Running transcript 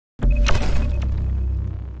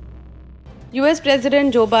US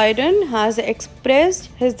President Joe Biden has expressed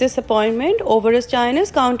his disappointment over his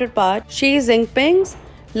Chinese counterpart Xi Jinping's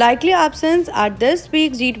likely absence at this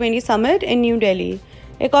week's G20 summit in New Delhi.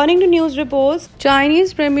 According to news reports,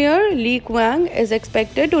 Chinese Premier Li Qiang is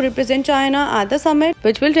expected to represent China at the summit,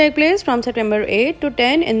 which will take place from September 8 to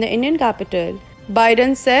 10 in the Indian capital.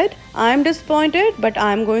 Biden said, "I am disappointed, but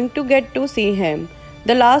I am going to get to see him."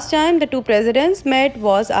 The last time the two presidents met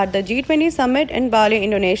was at the G20 summit in Bali,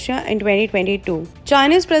 Indonesia in 2022.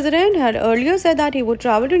 Chinese president had earlier said that he would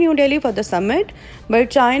travel to New Delhi for the summit, but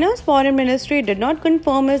China's foreign ministry did not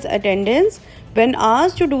confirm his attendance when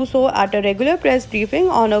asked to do so at a regular press briefing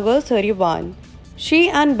on August 31. Xi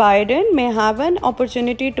and Biden may have an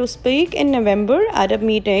opportunity to speak in November at a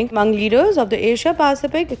meeting among leaders of the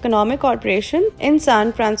Asia-Pacific Economic Cooperation in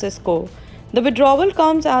San Francisco. The withdrawal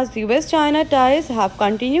comes as US-China ties have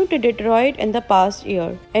continued to deteriorate in the past year.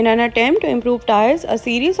 In an attempt to improve ties, a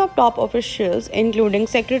series of top officials, including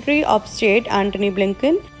Secretary of State Antony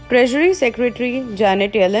Blinken, Treasury Secretary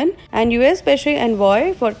Janet Yellen, and US Special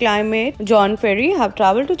Envoy for Climate John Kerry have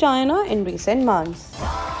traveled to China in recent months.